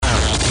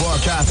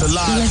That's a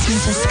lot. You're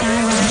listening to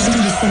Skyrock tous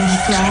les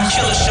samedis soirs.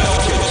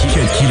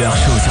 Cut Killer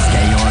Show sur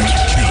Skyrock.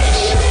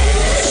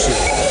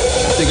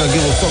 Think I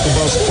give a fuck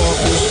about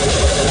sparkles?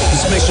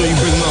 Just make sure you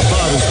bring my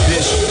bottles,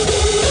 bitch.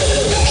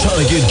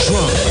 Tryna get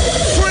drunk.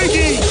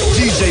 Freaky!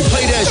 DJ,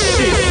 play that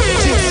shit.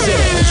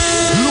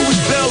 Louis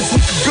bells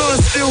with the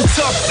gun still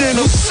tucked in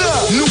them.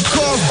 New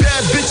cars,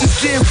 bad bitches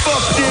getting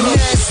fucked in them.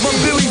 My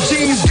Billy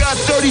Jeans got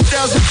 30,000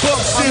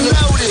 bucks in them.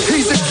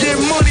 He's a get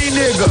money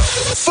nigga.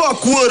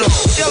 Fuck with him.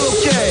 Yellow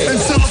K.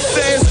 Until the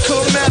fans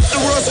come after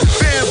us.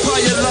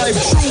 Vampire life,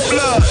 true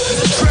blood.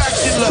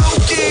 Dracula.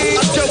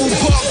 I double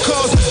park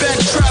cars and back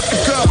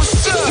traffic up.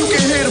 You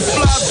can hear the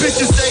fly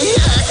bitches, they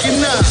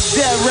acting up.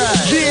 That right?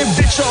 Yeah,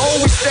 bitch, I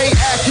always stay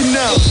acting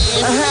up.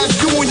 I have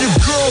you and your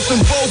girls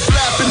and both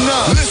lapping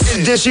up.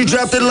 Listen, then she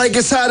dropped it like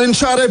it's hot and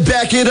try to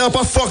back it up.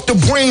 I fucked the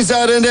brains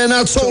out and then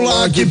I told her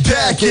I'd get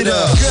back it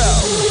up.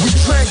 We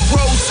drank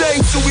rosé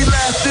till we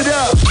laughed it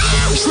up.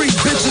 Treat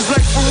bitches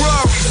like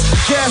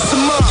Ferraris, gas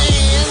them up.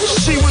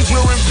 She was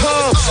wearing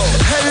pumps,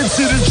 headed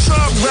to the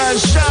truck,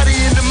 riding shotty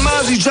in the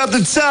Mozzie, drop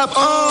the top.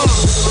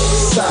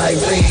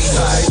 Siren,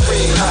 high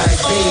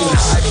beam,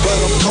 but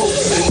I'm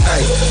coasting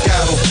tonight.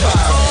 Got a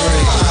fire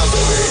ring.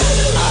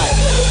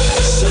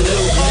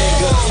 Salute,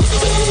 nigga.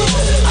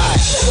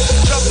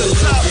 Drop the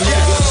top,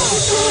 nigga.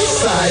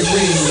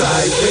 Siren,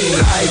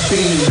 high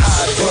beam,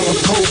 but I'm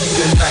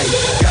coasting tonight.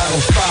 Got a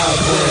fire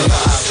ring.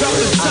 Drop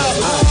the top,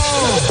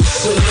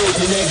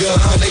 Salute, nigga.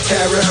 100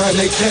 carat,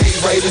 100K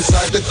right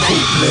inside the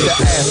coupe. The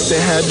after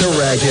had to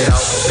rag it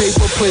out.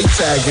 Paper plate,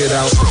 tag it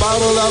out.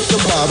 Bottle out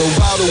the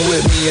bottle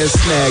with me and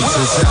snags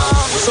is out.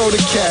 So the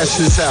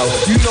cash is out.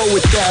 You know what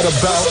that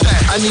about?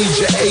 I need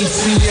your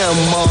ATM,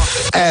 ma.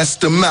 Ass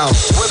the mouth.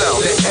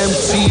 The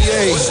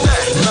MTA,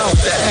 mouth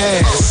the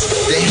ass.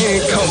 The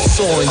handcuffs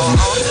on you.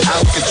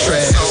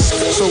 Alcatraz.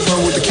 So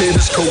run with the kid,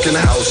 it's coke in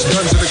the house.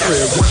 Guns in the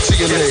crib, one to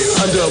your leg,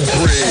 under a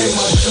bridge.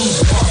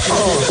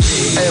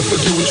 And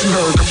forget what you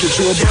heard, come get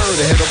you a bird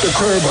and head up the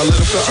curb. I lit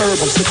up the herb,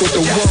 I'm sick with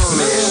the word.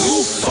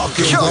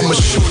 I'm a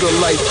shooter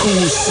like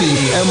Cool C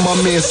and my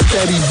man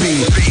Steady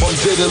B. On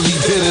diddly,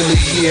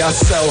 yeah, I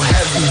sell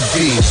heavy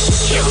D.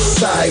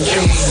 Side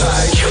beam,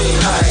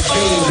 high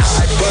beam,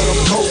 but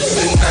I'm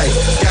coasting tonight.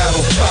 Got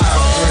a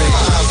fire ring.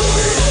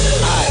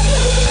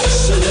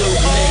 Salute,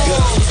 nigga.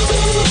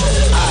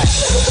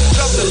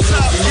 drop the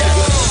top,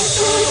 nigga.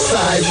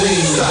 Side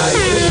beam,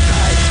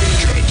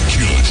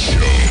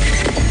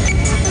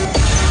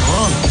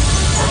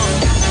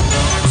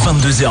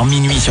 22h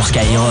minuit sur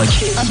Skyrock.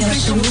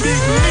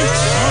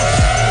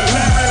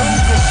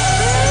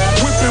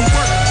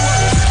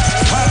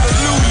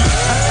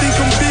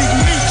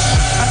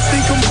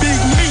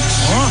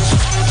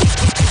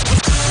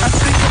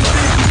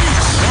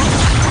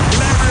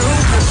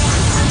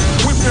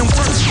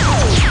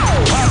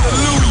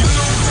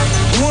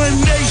 One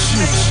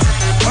nation,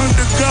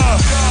 under God.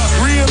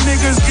 Real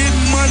niggas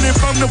getting money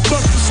from the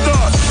fucking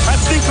start. I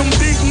think I'm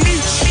Big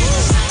Meech,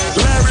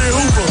 Larry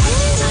Hoover,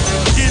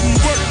 getting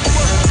work.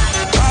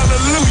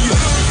 Hallelujah.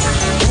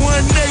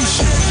 One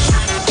nation,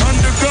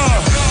 under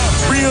God.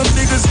 Real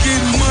niggas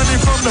getting money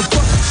from the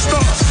fucking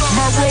start.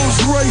 My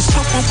Rolls Royce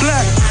triple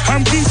black,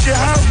 I'm Geechee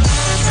out.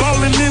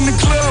 Ballin' in the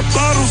club,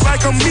 bottles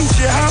like I'm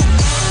Meechee out.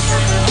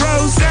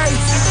 Rose,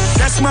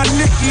 that's my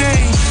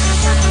nickname.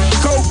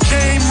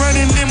 Cocaine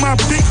running in my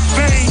big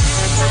vein.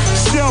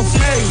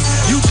 Self-made,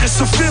 you just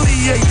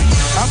affiliated.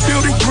 I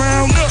built it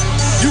ground up,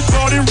 you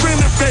bought and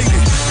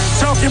renovated.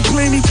 Talking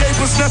plenty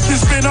capers,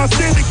 nothing's been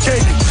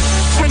authenticated.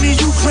 Funny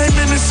you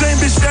claiming the same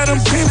bitch that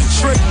I'm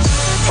penetrating.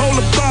 Hold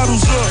the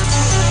bottles up,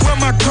 where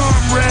my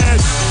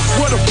comrades?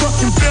 What a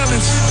fucking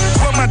balance,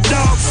 where my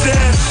dogs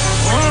at?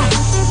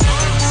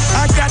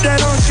 I got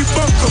that Archie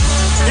Bunker,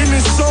 and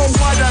it's so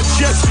white I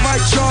just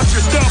might charge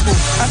a double.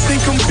 I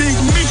think I'm Big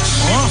Meech,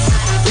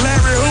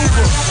 Larry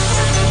Hoover,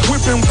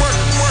 whipping work.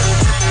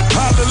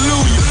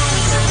 Hallelujah.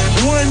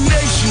 One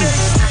nation,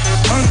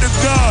 under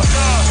God.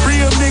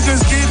 Real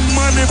niggas getting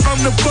money from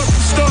the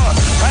fucking start.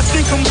 I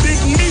think I'm Big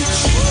Meech,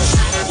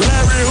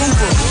 Larry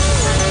Hoover,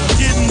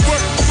 getting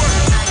work.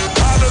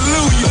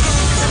 Hallelujah.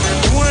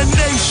 One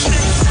nation,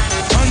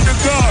 under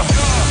God.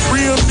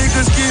 Real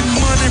niggas getting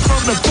money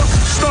from the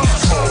fucking start.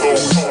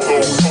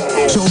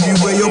 show me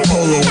where your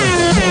polo at.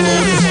 Polo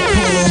this,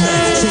 polo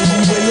that. Show me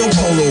where your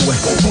polo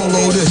at.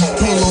 Polo this,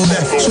 polo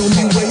that. Show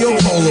me where your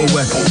polo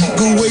at.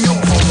 Go where your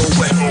polo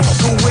at.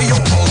 Go where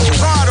your polo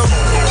at. Ride 'em.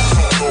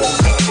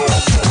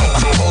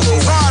 Polo,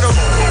 ride 'em.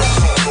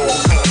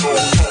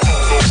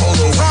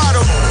 Polo, ride 'em.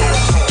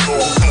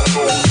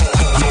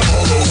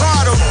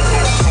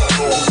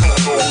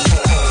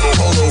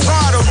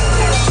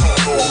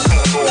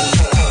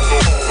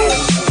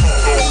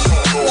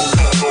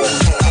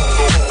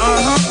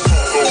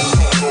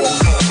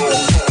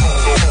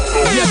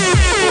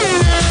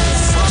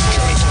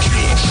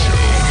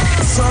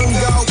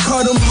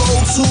 bottom low,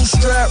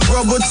 two-strap,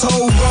 rubber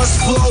toe, rust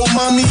flow.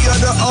 Mommy of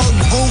the Ugg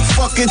boot,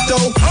 fuck it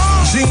though.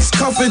 Jeans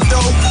comfort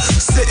though,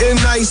 sitting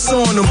nice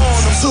on them.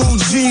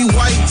 2G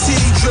white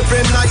tee,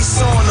 dripping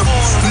nice on them.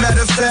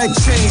 Matter of fact,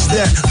 change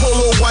that.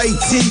 Polo white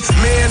tee,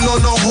 man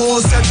on the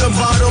horse at the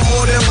bottom,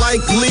 more than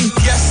likely.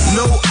 Yes,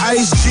 no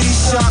ice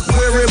G-Shock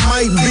where it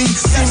might be.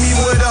 See me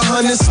with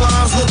 100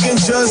 slimes looking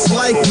just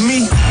like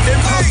me.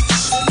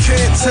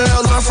 Can't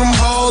tell, I'm from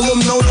Harlem.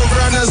 Known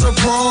around as a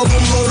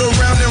problem. Load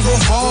around and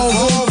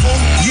revolve.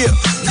 Yeah,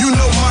 you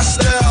know my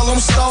style. I'm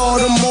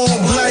stardom. All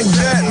black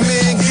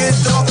Batman. Get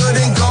darker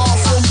than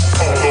Gotham.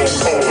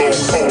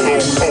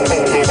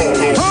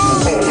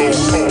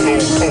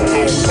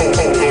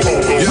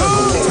 Yo,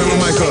 turn my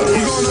mic up.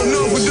 We gonna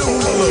know for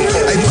doing.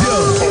 Hey, yo,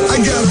 I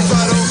got a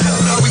bottle.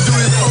 How we do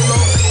this solo?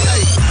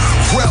 Hey,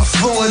 Ralph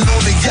flowing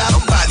on the yacht.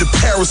 I'm about to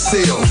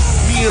parasail.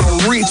 Me and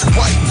a rich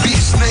white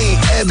bitch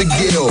named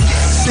Abigail.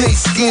 Snake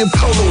skin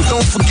polo,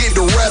 don't forget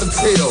the rabbit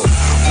tail.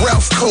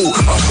 Ralph coat,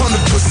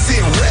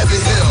 100% rabbit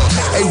hell.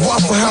 Hey,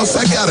 Waffle House,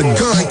 I got a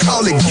gun,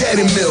 call it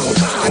Gaddy Mill.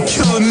 I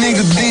kill a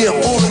nigga, then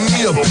order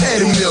me a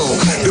patty mill.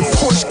 The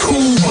Porsche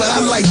cool, but I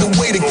like the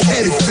way the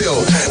caddy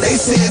feel. They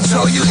said,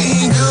 Joe, you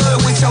ain't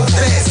good with your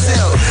fat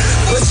self,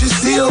 but you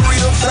still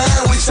real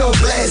fine with your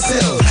black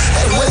self.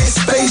 Hey, where that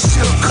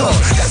spaceship come?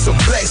 That's a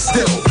black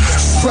still.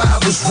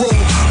 Drivers roll,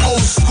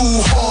 old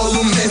school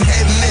Harlem,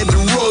 Manhattan at the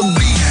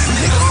rugby.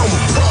 Nigga, I'm a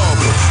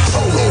problem.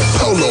 Polo,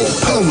 polo,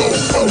 polo,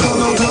 polo,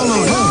 polo, polo,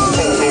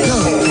 yo,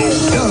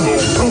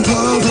 I'm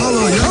polo,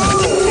 polo, yo,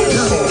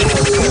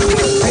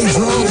 hey,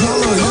 drone,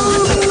 polo, yo,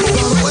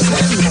 what's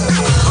happening?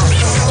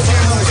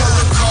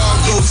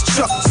 Cargoes,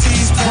 Chuck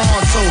T's,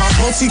 Pronto,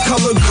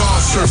 multicolored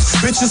golf shirts,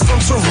 bitches from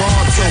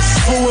Toronto,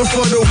 fluent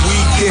for the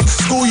weekend,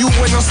 school you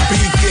when I'm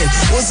speaking,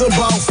 was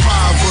about 5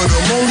 of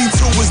them, only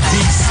 2 was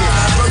decent,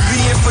 but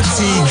being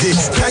fatigued,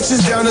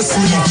 patches down the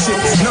sleeve chick,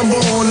 number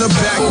on the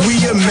back, we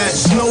a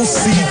match, no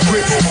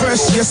secret,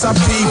 fresh, yes I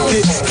peeped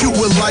it, cute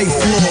with light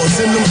flaws,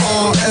 in them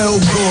RL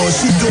gauze,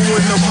 she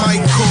doing the mic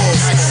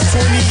calls,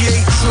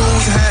 28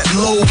 trues, hat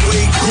low,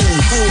 way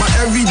cool, my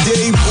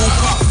everyday boo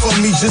pop for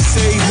me, just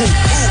say who,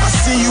 I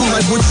see you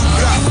like what you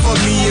got for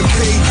me and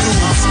pay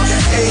dues,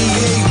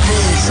 AA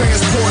room,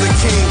 transporter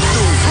came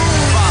through,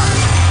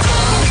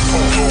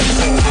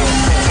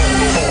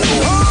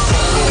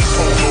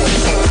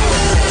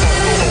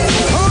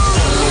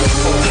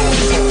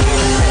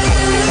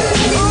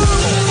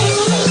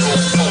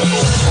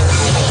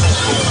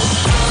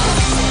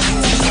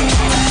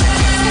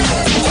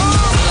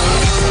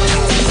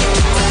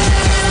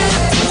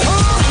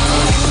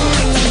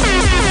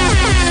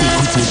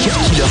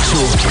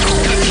 Écoutez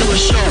Cut Killer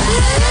Show.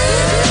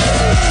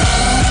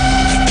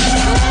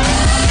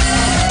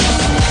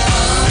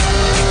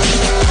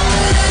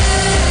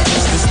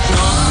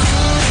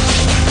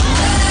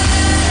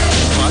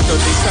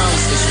 They sound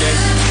this shit.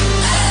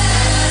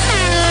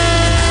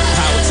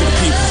 Power to the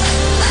people.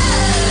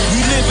 We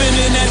living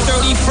in that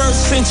 31st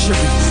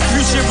century,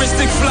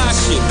 futuristic fly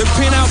shit. The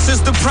penthouse is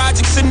the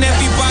projects and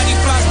everybody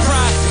flies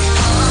private.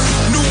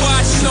 New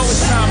watch, you know what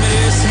time it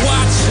is.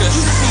 Watch us.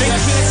 They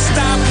can't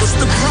stop us.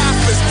 The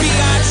prophets,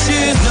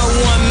 biatches. No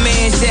one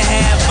man should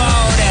have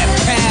all that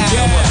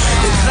power.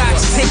 The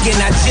clock's ticking,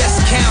 I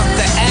just count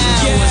the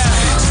hours.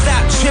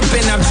 Stop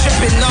tripping, I'm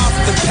tripping off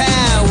the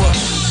power.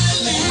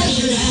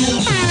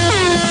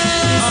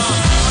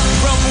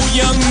 Rumble,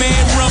 young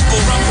man,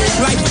 rumble.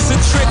 Life is a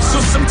trick,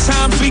 so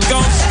sometimes we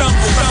gon'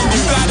 stumble.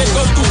 You gotta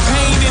go through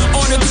pain in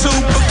order to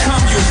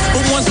become you.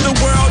 But once the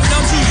world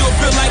numbs you, you'll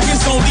feel like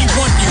it's only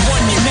one you.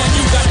 Now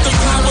you got the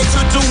power to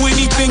do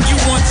anything you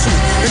want to.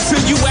 Until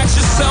you ask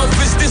yourself,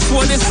 is this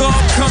what it's all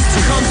come to?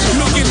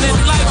 Looking at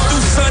life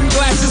through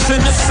sunglasses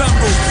in the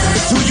sunroof.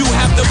 Do you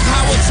have the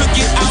power to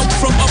get out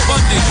from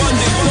abundance?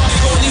 Fuck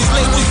all these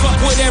labels, fuck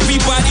what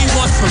everybody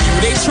wants from you.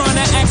 They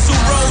tryna act so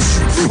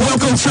rose.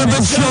 Welcome to the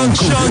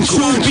jungle.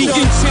 To be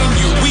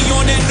continued. We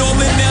on that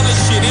Norman Ellis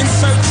shit. In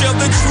search of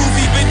the truth,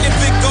 even if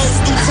it goes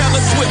through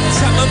Taylor Swift,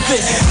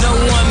 television. No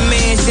one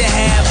man should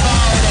have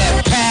all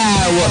that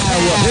power.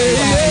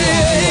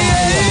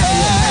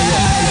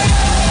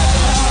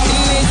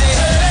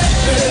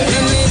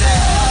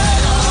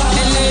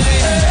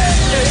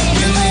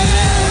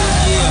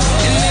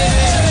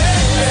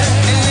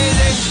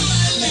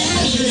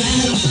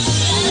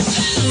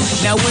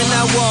 Now when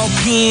I walk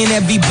in,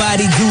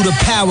 everybody do the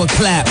power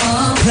clap.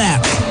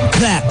 Clap,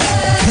 clap,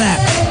 clap.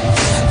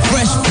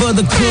 Fresh for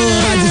the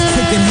club, I just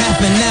took a half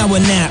an hour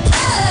nap.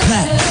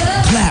 Clap,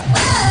 clap,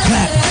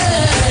 clap.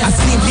 I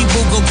seen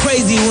people go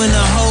crazy when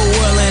the whole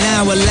world an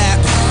hour lap.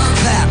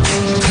 Clap,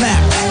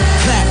 clap,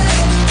 clap.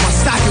 My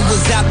socket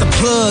was out the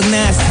plug,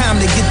 now it's time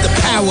to get the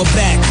power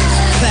back.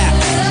 Clap,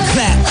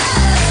 clap.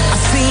 I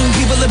seen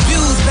people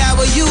abuse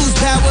power, use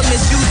power,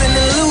 misusing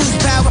and lose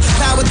power.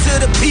 Power to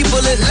the people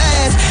at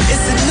last,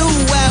 it's a new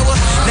hour.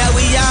 Now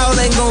we all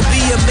ain't gonna be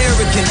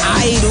American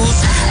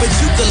Idols, but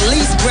you can at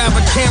least grab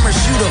a camera,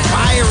 shoot a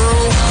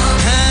viral,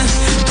 huh?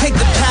 Take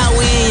the power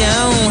in your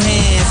own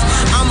hands.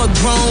 I'm I'm a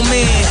grown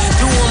man,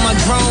 doing my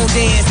grown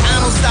dance.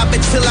 I don't stop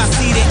until I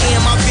see the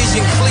end. My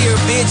vision clear,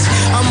 bitch.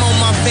 I'm on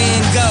my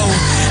Van Gogh.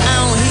 I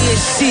don't hear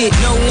shit.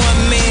 No one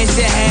man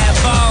should have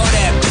all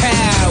that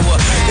power.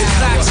 The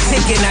clock's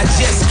ticking, I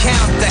just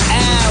count the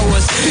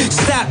hours.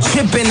 Stop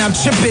tripping, I'm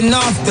tripping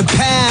off the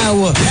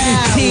power.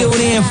 Till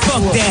then,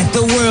 fuck that,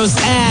 the world's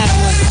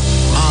ours.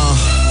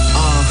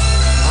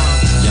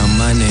 Young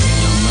Money.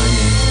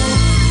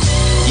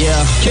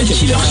 Yeah. Cut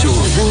Killer Show.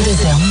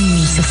 22h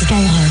minuit sur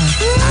Skyrock.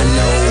 I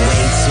know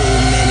way too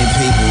many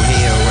people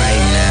here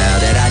right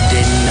now that I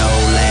didn't know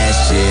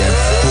last year.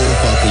 Who the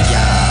fuck are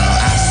y'all?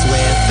 I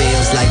swear it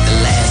feels like the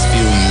last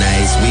few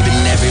nights. We've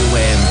been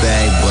everywhere and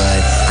back,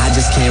 but I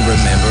just can't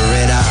remember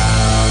it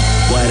all.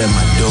 What am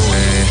I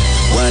doing?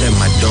 What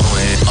am I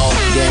doing? Oh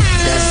yeah,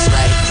 that's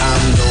right,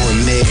 I'm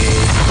doing me.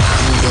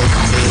 I'm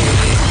doing me.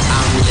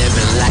 I'm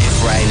living life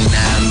right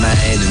now, man.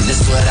 And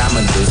this what I'ma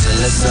do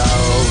till it's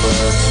over.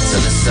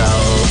 Till it's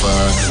over.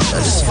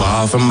 But it's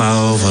far from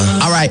over.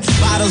 Alright,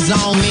 bottles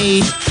on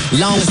me.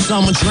 Long as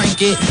someone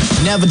drink it.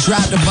 Never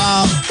drop the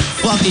ball.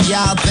 Fuck it,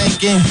 y'all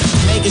thinking.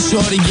 Making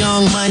sure the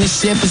Young Money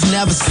ship is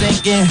never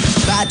sinking.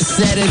 About to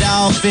set it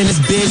off in this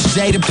bitch,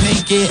 Jada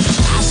Pinkett.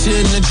 I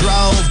shouldn't have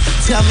drove.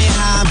 Tell me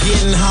how I'm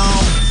getting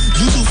home.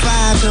 You too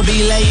fine to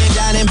be laying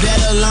down in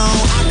bed alone.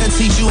 I can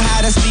teach you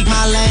how to speak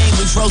my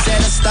language,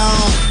 Rosetta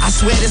Stone. I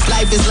swear this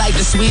life is like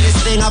the sweetest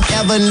thing I've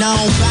ever known.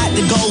 About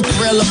to go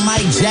Thriller,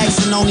 Mike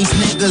Jackson on these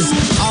niggas.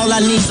 All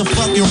I need's a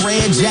fucking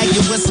red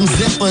jacket with some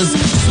zippers.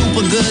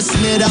 Super good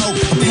Smitto,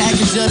 a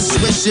package of the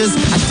switches.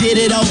 I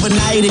did it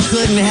overnight, it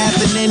couldn't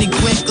happen any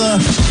quicker.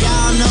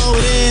 Y'all know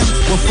them,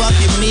 well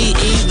fucking me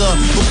either.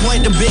 But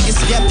point the biggest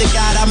skeptic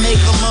out, I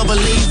make them a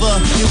believer.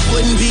 It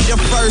wouldn't be the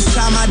first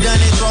time I done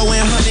it, throwing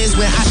hundreds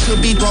when I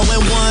should be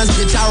throwing ones,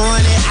 bitch, I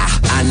run it.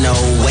 I know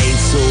way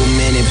too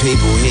many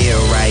people here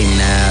right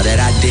now that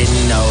I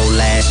didn't know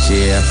last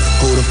year.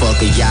 Who the fuck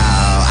are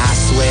y'all? I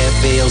swear it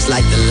feels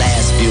like the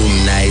last few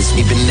nights.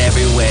 We've been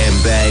everywhere and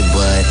back,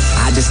 but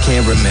I just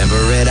can't remember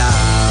it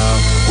all.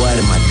 What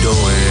am I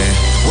doing?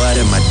 What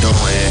am I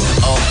doing?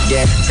 Oh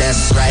yeah,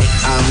 that's right,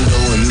 I'm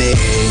doing me.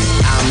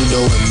 I'm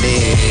doing me.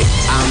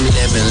 I'm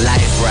living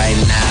life right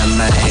now,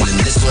 man. And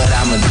this what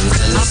I'ma do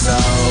till it's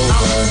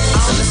over.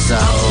 Till it's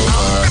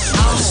over.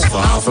 But it's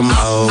far from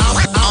over.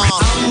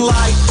 I'm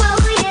like,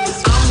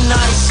 I'm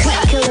nice,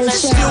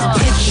 still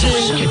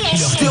pitching,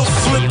 still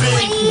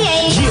flipping.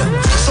 Yeah,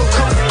 so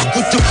come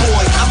with the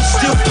boy. I'm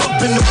still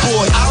pumping the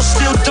boy. I'll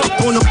still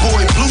dump on the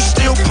boy. Blue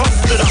still pump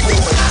to the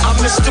boy. I'm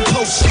Mr.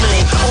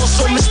 Postman,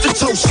 also Mr.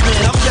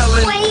 Toastman. I'm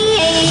yelling,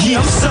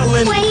 yeah, I'm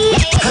selling. Hey,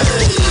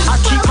 I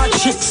keep my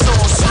chicks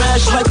on,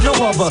 smash like no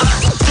other.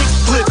 Thick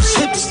lips,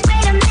 hips,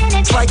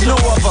 like no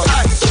other.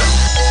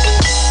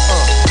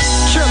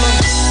 Killer,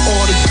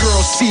 all the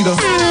girls see the.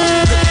 Look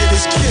at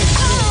his kick,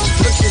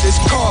 look at his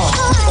car.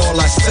 All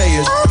I say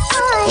is,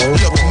 oh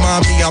look,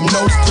 mommy, I'm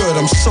no good.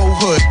 I'm so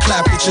hood.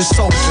 Clap at your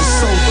soldiers,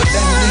 sober,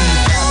 then leave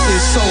after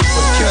it's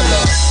over.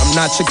 Killer, I'm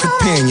not your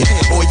companion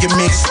or your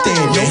man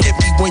stand. You hit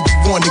me when you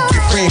wanna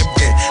get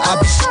rampant. I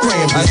be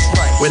scrambling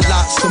with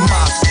lots of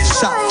mobsters,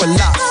 shot for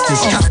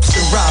lobsters, cops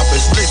and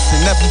robbers. Listen,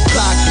 every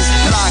block is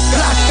block.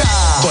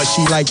 But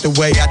she like the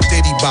way I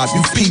diddy bop.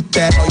 You peep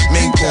that?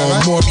 Mink on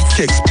Maury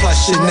kicks plus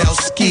Chanel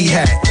ski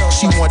hat.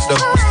 She want the,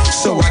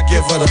 so I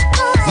give her the.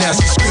 Now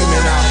she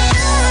screaming out.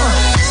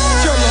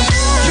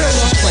 Yeah,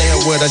 she's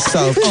playing with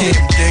herself.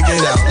 Can't dig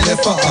it out.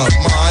 Lift her up.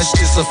 Mars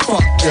just a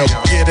fuck. Yo,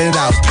 get it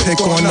out.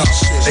 Pick on up.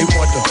 They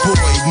want the boy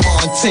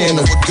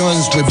Montana with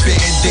guns with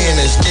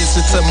bandanas.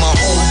 Listen to my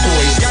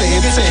homeboy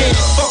Santana.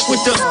 Fuck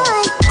with the.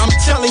 I'm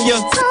telling ya.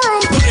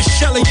 Put a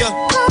shell in ya.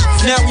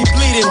 Now we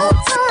bleeding.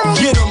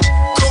 Get him.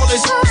 Call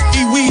us.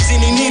 He wheezing.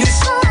 He need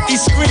us.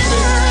 He's screaming.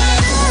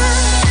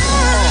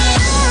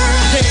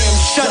 Damn,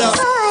 shut up.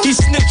 He's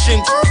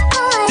snitching.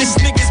 This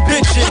nigga's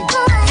bitching.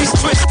 He's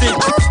twisted.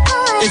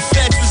 If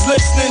Fed was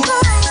listening,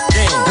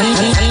 damn. I'm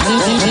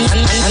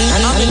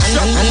in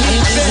trouble.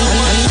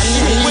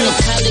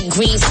 Collard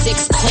green,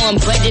 6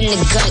 cornbread in the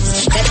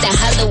guts. Got the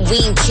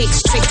Halloween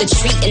kicks, trick or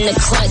treat in the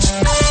clutch.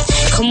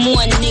 Come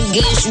on, nigga,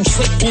 is you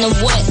tricking the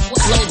what?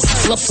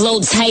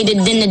 Flow tighter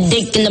than a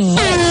dick in the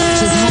butt.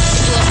 Just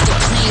hopped off the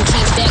plane,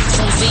 came back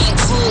from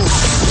Vancouver.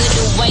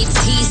 Little white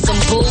teeth, some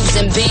boobs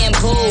and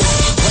bamboo.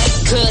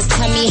 White girls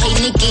tell me, hey,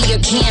 nigga, you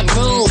can't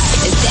move.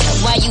 Is that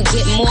why you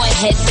get more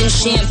head than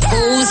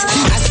shampoos?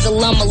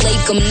 Assalamu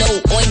alaikum, no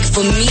oink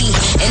for me.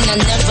 And I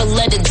never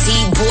let a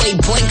D-boy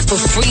boink for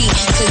free.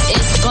 Cause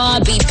it's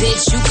Barbie,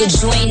 bitch, you could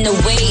join the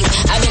wave.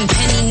 I done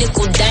penny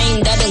nickel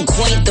dime, I done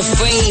coined the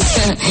phrase.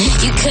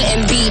 You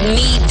couldn't beat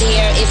me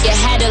there if you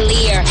had a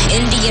leer.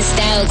 Indian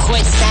style,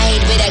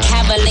 courtside with a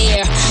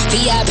cavalier.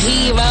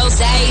 VIP, roll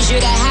size, you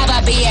can have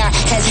a beer.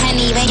 Cause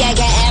honey, when you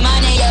get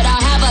money, you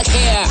don't have a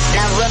care.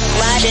 Now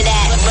roger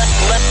that,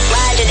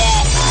 roger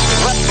that,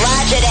 roger that,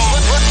 roger that,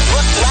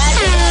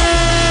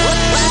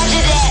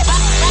 roger that,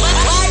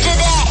 roger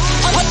that.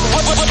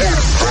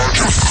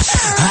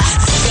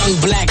 Young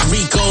black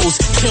Ricos,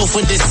 kill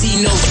for the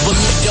C-notes, but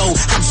me though,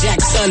 I'm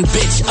Jackson,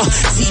 bitch,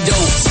 Tito.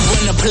 She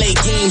wanna play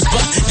games,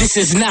 but this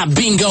is not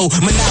bingo.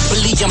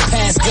 Monopoly, I'm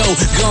past go.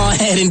 Go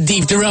ahead and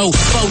deep throw.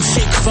 Faux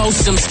chick,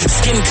 foursomes,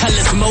 skin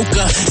colors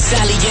mocha.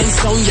 Sally and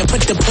Sonia,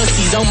 put the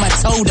pussies on my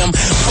totem.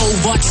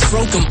 Whole watch,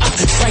 stroke 'em,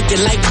 strike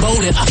it like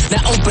Bowden.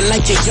 Now open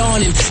like you're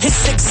yawning. It's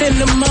 6 in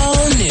the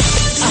morning.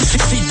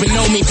 Sleeping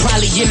on me,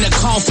 probably in the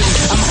coffin.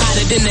 I'm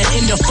hotter than the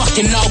end of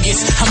fucking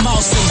August. I'm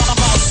awesome,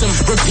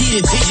 Repeat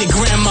it to your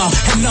grandma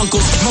and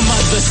uncles, my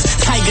mothers.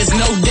 Tigers,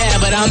 no dad,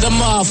 but I'm the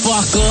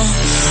motherfucker.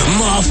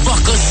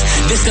 Motherfuckers,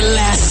 this the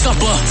last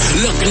supper.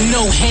 Look,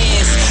 no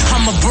hands,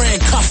 I'm a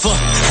bread cuffer.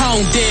 I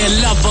don't dare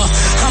lover,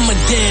 I'm a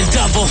dead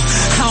double.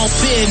 I don't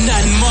fear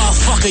nothing,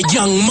 motherfucker,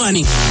 Young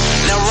Money.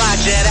 Now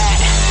roger that,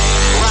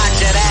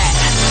 roger that,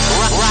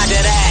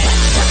 roger that,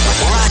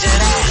 roger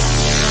that.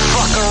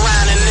 Fuck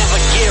around and never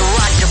get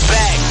roger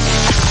back.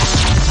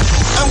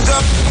 I'm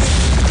gone.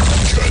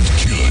 Cut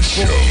Killer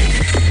Show.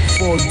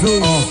 For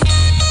Deuce,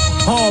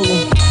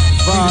 Harlem,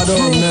 Vado,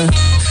 man.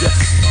 Yes,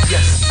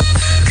 yes.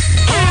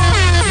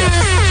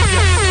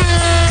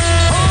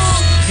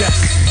 Yes,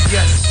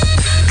 yes.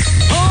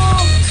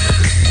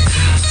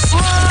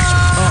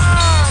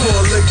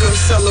 Pour liquor,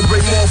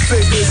 celebrate more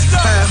figures.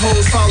 Had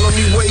hoes follow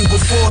me way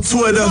before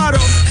Twitter.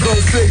 Go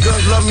figure,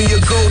 love me a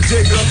gold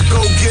digger.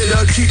 Go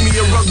getter, keep me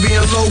a rugby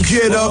and low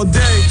getter all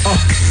day.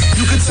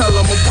 You can tell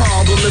I'm a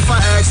problem. If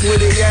I ask where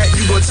they at,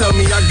 you gon' tell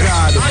me I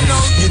got them.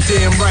 You're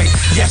damn right,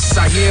 yes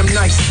I am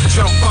nice.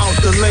 Jump out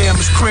the lamb,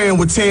 it's crayon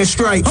with 10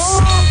 stripes.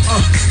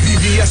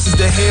 BBS is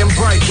the hand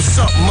bright. What's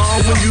up,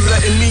 mom? When you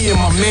letting me in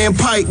my man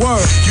pipe?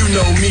 You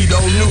know me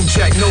though, New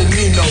Jack, no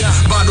Nino.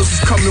 Bottles is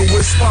coming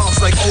with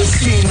sponsors like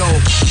Oskino.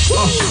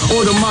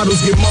 All the models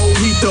get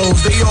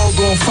mojitos. They all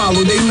gon'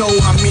 follow, they know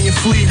how me and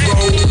Flea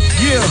roll.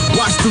 Yeah,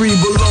 watch 3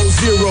 below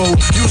 0.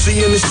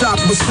 Usually in the shop,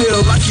 but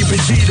still I keep it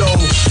G-though.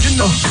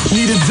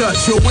 Need a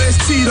Dutch, yo, where's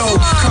Tito?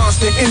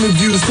 Constant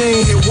interviews, they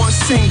ain't hit one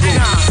single.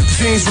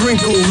 James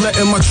Wrinkle,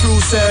 letting my true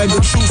sag, the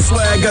true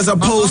swag as I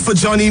pose for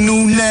Johnny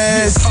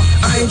Nunez.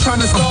 I ain't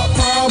tryna start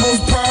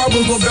problems,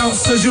 but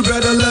bouncers, you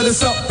better let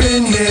us up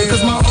in here.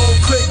 Cause my whole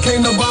clique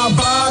came to buy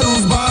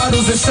bottles,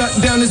 and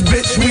shut down this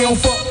bitch, we don't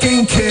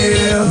fucking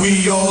care.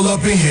 We all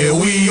up in here,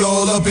 we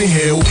all up in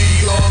here,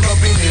 we all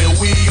up in here,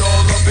 we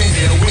all up in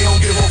here. We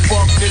don't give a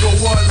fuck, nigga,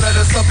 what? Let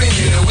us up in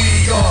here,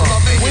 we all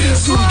up in here.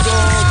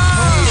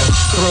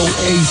 Throw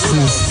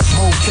aces,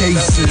 smoke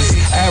cases,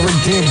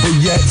 arrogant but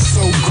yet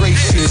so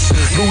gracious.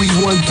 Louis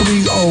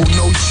 130,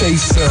 no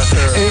chaser.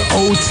 In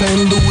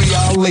 010, Louis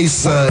I'll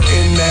lace her.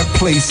 In that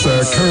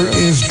placer,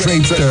 curtains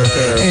draped her.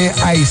 And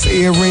ice,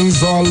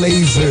 earrings are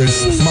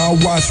lasers. My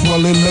watch,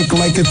 well it look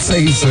like a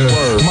taser.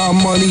 My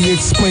money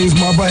explains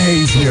my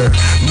behavior.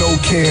 No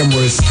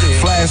cameras,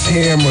 flash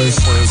hammers.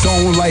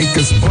 Don't like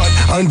us but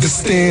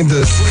understand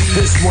us.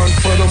 This one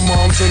for the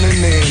moms and the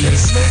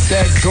nannies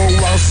that go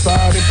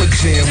outside in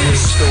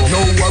pajamas. No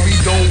worry,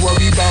 don't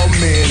worry about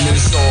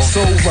manners.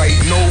 So right,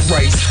 no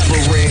rights,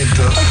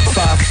 Miranda.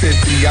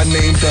 550, I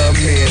named her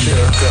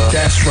Amanda.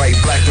 That's right,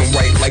 black and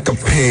white like a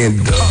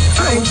panda.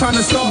 I ain't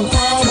tryna stop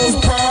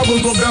problems,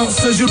 but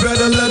bouncers, you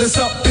better let us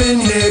up in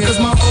here. Cause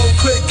my whole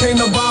clique came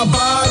to buy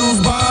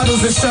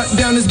bottles, and shut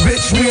down this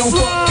bitch, we don't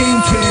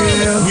fucking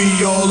care. We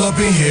all up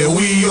in here,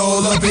 we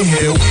all up in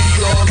here,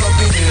 we all up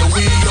in here,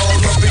 we all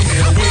up in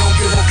here. We don't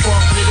give a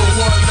fuck, nigga,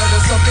 what? Let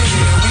us up in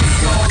here, we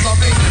all up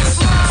in here.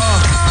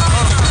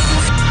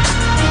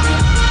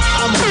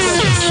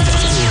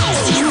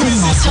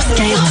 Sur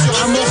Skyrock.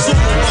 Un morceau,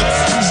 mon pote.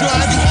 Je joue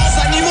à grands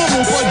animaux,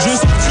 mon pote. Je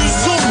suis du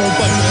son, mon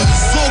pote.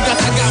 Zo,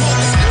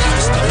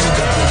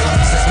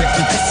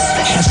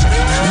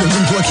 Le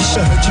même doigt qui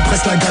chante, qui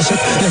presse la gâchette.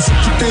 Laisse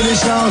qui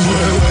télécharge,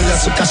 ouais, y'a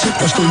ce cachet.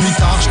 Quand je te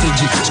mitard, je t'ai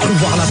dit, je peux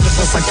voir la tête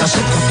dans sa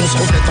cachette. Quand on se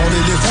reflète en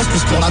éléphant,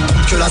 plus pour la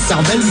trompe que la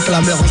cervelle. Nique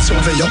la mère en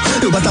surveillant.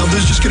 Le bâtard de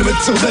juge que le mec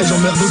surveille.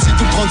 J'emmerde aussi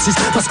tout 36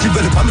 parce qu'ils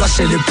veulent pas me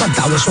lâcher les pattes.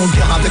 Car je suis en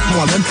guerre avec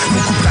moi-même.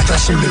 Mon couple a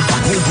clashé mes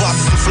pattes. Mon bras,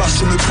 c'est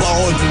flasher mes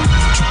paroles.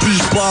 Tu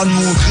piges pas, nous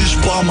on triche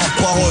pas ma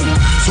parole.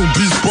 Si on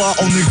bise pas,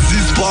 on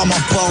n'existe pas ma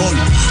parole.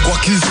 Quoi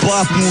qu'il se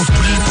passe, nous on se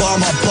plie pas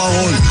ma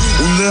parole.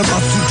 On aime à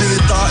souder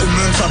l'état et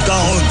même sa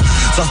daronne.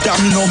 Ça se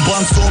termine en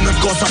bande son même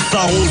quand ça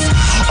s'arrose.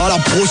 À la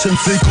prochaine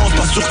séquence,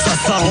 pas sûr que ça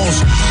s'arrange.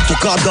 Ton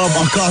cadavre,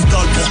 un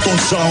cadavre pour ton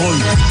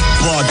charonne.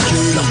 Pas de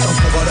gueule. L'artin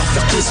qu'on va leur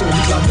faire pression,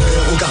 nique la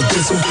mer, regarde des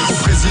sons. Au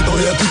président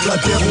et à toute la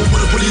terre, on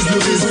monopolise le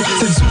réseau.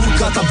 C'est le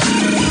soukata,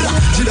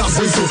 dis leur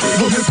zézo.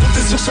 Vaut mieux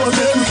compter sur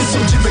soi-même que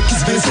sur du mec qui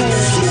se vaisseau.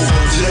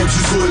 Direct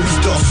du zoo et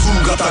Mister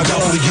Soukata,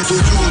 garde les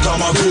ghettos youth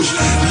à ma gauche.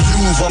 Les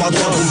youth à ma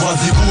droite, on va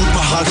dire good.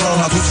 Ma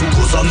hagan a tous une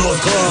cause à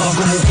notre.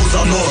 Comme on cause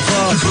à notre.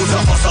 Tu peux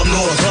faire face à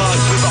notre.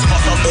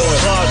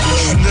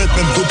 Je suis net,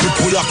 même dopé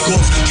pour la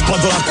cause. J'suis pas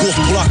dans la course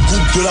pour la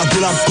coupe de la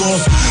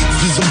délinquance.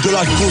 Vision de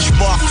la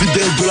cauchemar,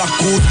 fidèle de la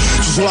côte.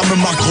 Toujours la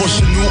même accroche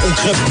et nous on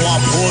crève pour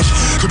approche.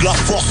 Que de la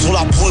force sur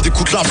la prod,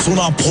 écoute la son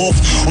d'un prof.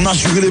 On a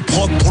juré les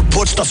procs, pour le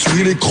pote j't'ai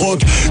assuré les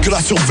crocs. Que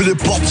la survie les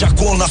portes, y'a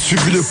quoi on a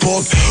suivi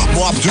l'époque.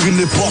 Moi absurine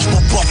les portes,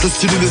 j'm'emporte le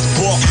style et les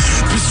sports.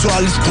 Puis sur la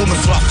à l'espo, mais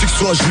sur la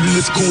fiction à Julie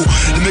Lescaut.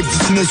 Les mecs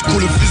d'ici Nesco,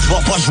 le fils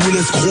va pas jouer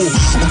l'escroc.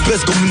 On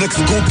pèse comme une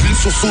ex-copine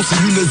sur sauce et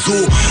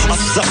l'UNESO.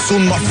 Association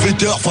de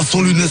malfaiteurs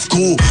façon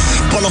l'UNESCO.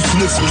 Pas la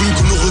foule exclue,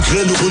 que nos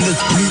regrets ne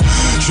renaissent plus.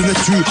 Je n'ai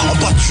tué,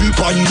 abattu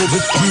par une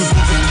mauvaise pub.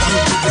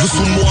 Le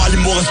son de morale, il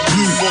m'en reste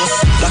plus.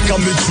 La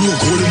cam est dure,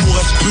 gros, les mots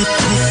restent plus.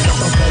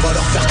 Certains on va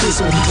leur faire tes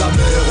sons, nique la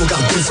mer,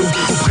 regarde tes sons.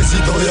 Au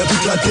président et à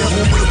toute la terre,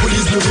 on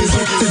monopolise le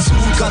réseau. T'es sous,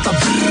 catapult,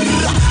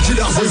 j'ai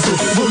leurs réseaux.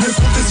 Vaut mieux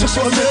compter sur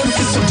soi-même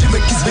que sur du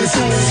mec qui se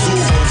vaisseau.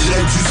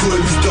 Direct du zoo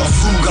et Mister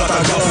Zoo,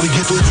 Gataga pour les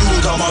ghettos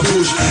youth à ma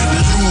gauche.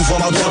 Les youths à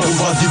ma droite, on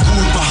va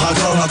d'écoute.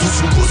 Mahaga, on a tous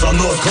une cause à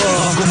notre.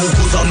 Grave comme on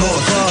cause à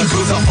notre. Qui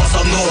peut faire face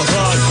à notre.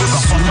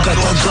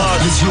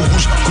 Les yeux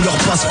rouges, couleur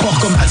passeport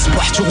comme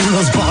Alsport. Tu roules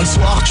un sbar le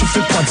soir, tu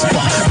fais pas de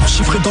sport.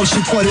 Chiffré dans le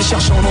shit, faut aller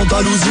chercher en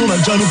Andalousie. On a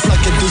déjà nos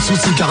plaquettes de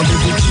soucis, garder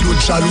 2 kilos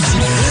de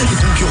jalousie. Les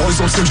concurrents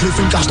ils ont le seum, je les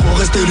fume car je dois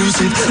rester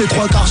lucide. Les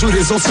 3 quarts jouent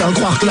les anciens,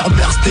 croire que leur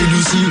mère c'était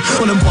lucide.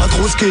 On aime pas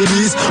trop ce qu'elle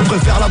lisse, on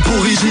préfère la peau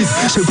rigide.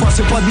 Je sais pas,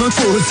 c'est pas de notre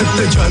faute, c'est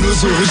peut-être dû à nos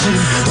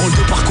origines. Drôle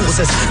de parcours,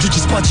 c'est du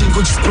dispatching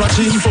au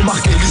displatching. Faut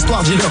marquer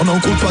l'histoire, dealer n'en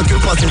compte pas que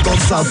passer dans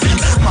le sapin.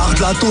 Marre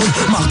de la tôle,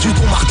 marre du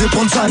ton, marre des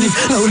ponts de salive.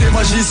 Là où les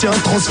magiciens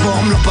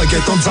transforment leur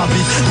baguette en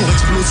zabit. Pour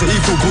exploser,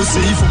 il faut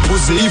bosser, il faut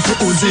poser, il faut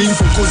oser, il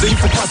faut causer, il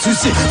faut pas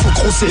sucer, il faut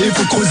crosser, il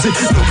faut creuser.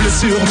 Nos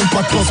blessures n'ont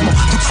pas de pansement,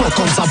 toutefois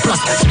quand ça place.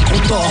 Les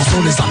compteurs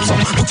sont les absents,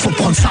 donc faut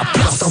prendre sa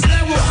place.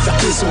 Leur faire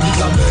des sons, nique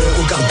la mer,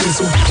 regarde des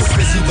sons. Au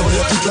président et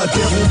à toute la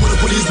terre, on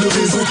monopolise le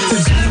réseau.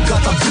 T'es sous,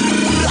 catapult,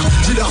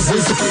 j'ai leurs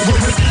réseaux. Vaut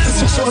mieux compter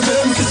sur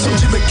soi-même que sur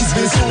du mec qui se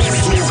vaisseau.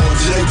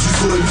 Direct du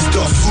zoo et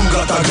Mister Zoo,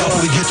 Gataga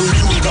pour les ghettos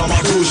youth à ma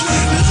gauche.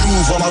 Les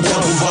youths à ma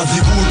droite, on va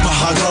d'écoute.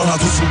 Mahaga, on a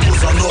tous une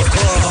cause à notre.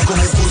 Grave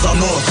comme on cause à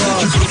notre.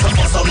 Qui peut faire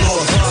face à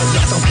notre.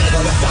 Certains on va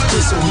leur faire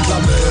des sons, nique la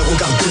mer,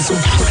 regarde des sons.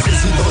 Au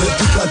président et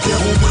toute la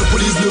terre, on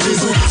monopolise le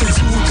réseau. C'est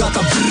sous,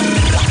 catapult,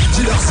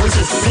 j'ai leurs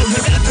réseaux. Vaut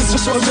mieux compter sur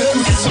soi-même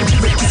que sur du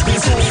mec qui se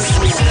vaisseau.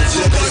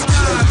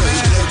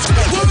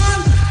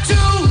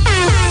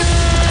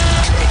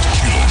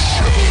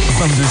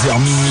 22h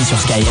minuit sur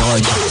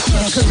Skyrock.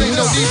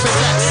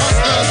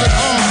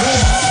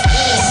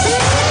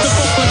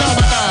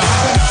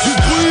 Du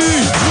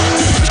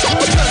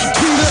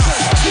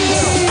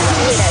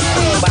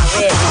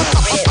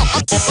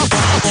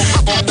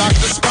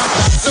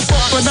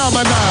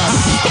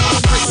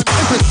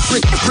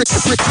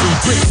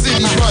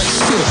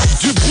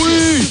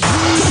bruit.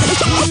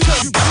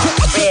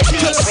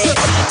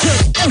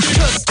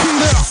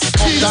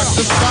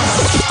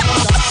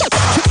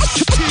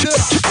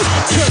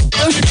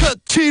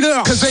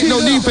 Cause ain't no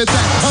need for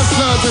that.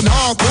 Hustlers and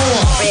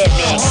hardcore.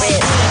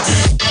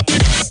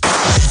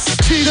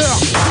 Cheater.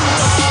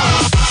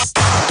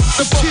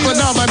 The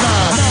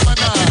phenomenon.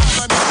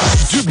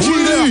 Du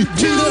bruit.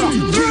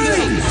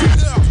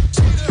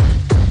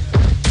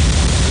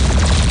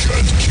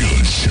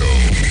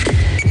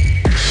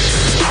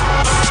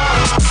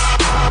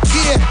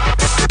 Yeah.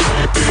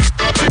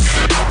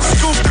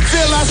 Scoop the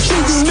bill, I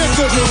see you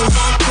niggas.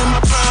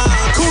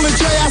 Cool and J,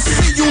 I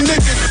see you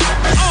niggas.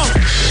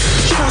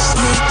 Trust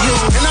me, you.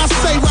 And I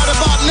say right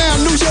about now,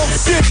 New York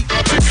City.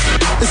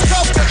 It's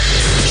Coca.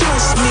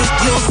 Trust me,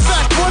 you.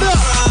 Fact, what up?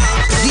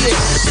 Yeah.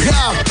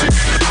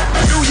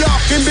 New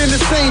York ain't been the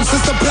same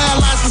since the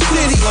paralyzed the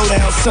city. Slow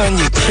down, son,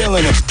 you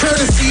killing it.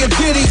 Courtesy of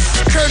Diddy,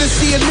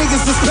 courtesy of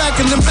niggas that's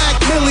packing the Mac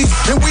Millies.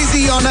 And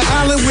Weezy on the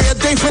island where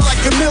they feel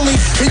like a millie.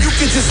 And you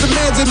can just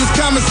imagine this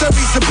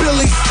commissary's a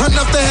Billy.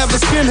 Enough to have a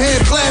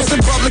skinhead blast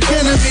and public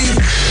enemy.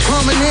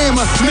 Palm and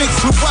hammer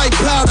mixed with white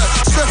powder.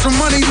 Stretching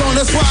money long,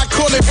 that's why I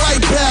call it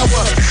white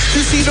power.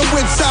 You see the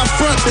wits out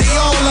front, they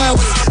all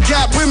ours.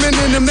 Got women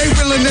in them, they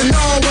willing and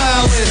all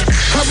wildin'.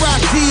 I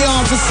rock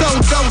Dion's and so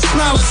dope,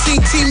 smiling.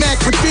 See T-Mac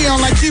with Dion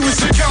like he was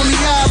from Coney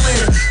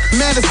Island.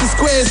 Madison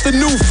Square is the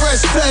new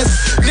fresh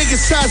test.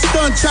 Niggas shot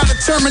stun, try to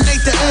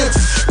terminate the X.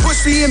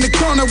 Push me in the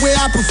corner where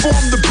I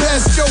perform the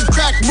best. Yo,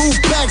 crack, move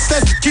packs,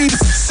 that's the key to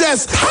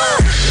success.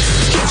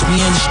 Catch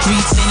me in the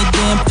streets, ain't a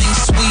damn thing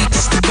sweet.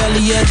 It's the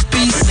belly of the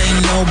beast,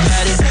 ain't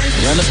nobody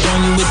run up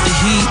on you with the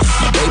heat.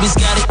 My baby's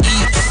gotta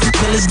eat, them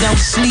killers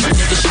don't sleep.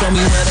 Niggas show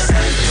me where to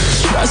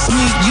trust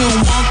me, you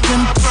want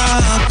them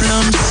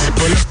problems.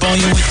 Pull up on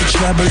you with the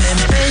trouble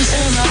and bass.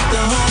 And like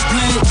the whole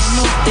place,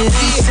 it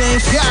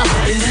ain't safe,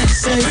 it ain't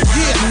safe.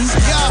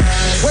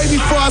 Way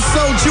before I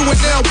sold you an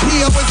LP,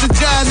 I was a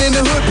giant in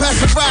the hood,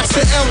 passing rocks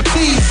to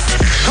LT.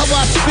 I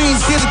watch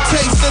fiends get a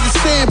taste of the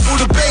sample,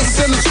 the bass,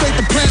 send them straight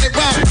to Planet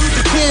Rock through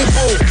the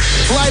Campbell.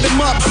 Light them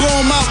up, blow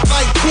them out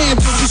like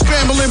candles. You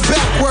scrambling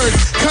backwards,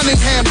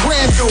 Cunningham,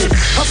 Randall.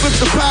 I flip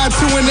the pie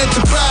to an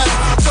enterprise.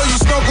 So you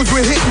smokers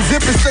with hitting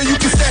zippers so you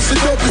can stash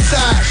the dope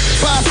inside.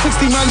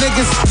 560, my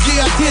niggas,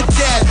 yeah, I did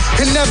that.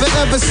 And never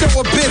ever show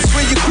a bitch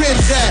where your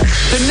crib's at.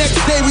 The next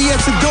day we at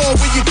the door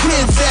where your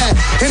kids at.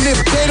 And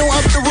if they don't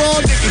up the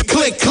road, nigga,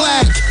 click,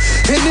 clack.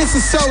 And this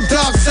is so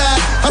dark side.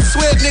 I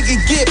swear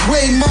nigga get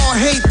way more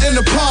hate than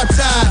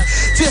apartheid.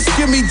 Just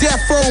give me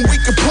death row and we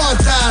can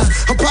partize.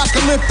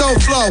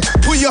 Apocalypto flow,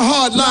 pull your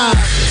hard line.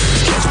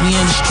 Catch me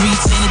in the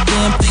streets, ain't a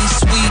damn thing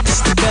sweet.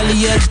 It's the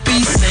belly of the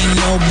beast, ain't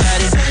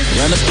nobody.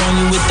 Run up on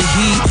you with the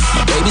heat,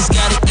 my baby's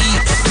gotta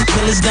eat. The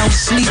killers don't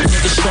sleep,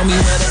 nigga, show me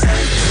where to.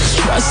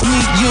 Trust me,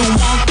 you don't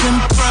want them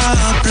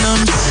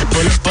problems.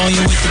 Pull up on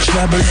you with the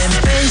trouble and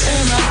bass.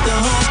 Air out the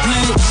whole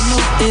place, no,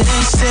 it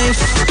ain't safe.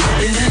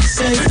 It ain't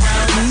safe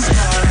around these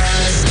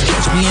parts.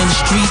 Catch me in the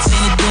streets,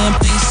 ain't a damn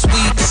thing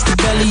sweet. It's the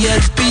belly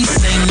of the beast,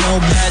 ain't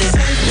nobody.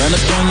 Run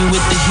up on you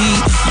with the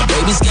heat, my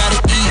baby's gotta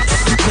eat.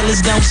 The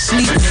killers don't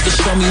sleep, nigga,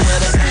 show me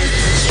where to.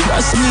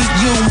 Trust me,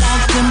 you don't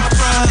want them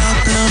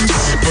problems.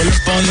 Pull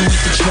up on you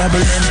with the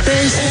trouble and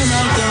bass. Air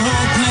out the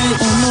whole place,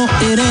 oh no,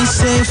 it ain't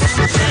safe.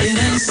 It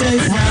ain't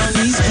safe around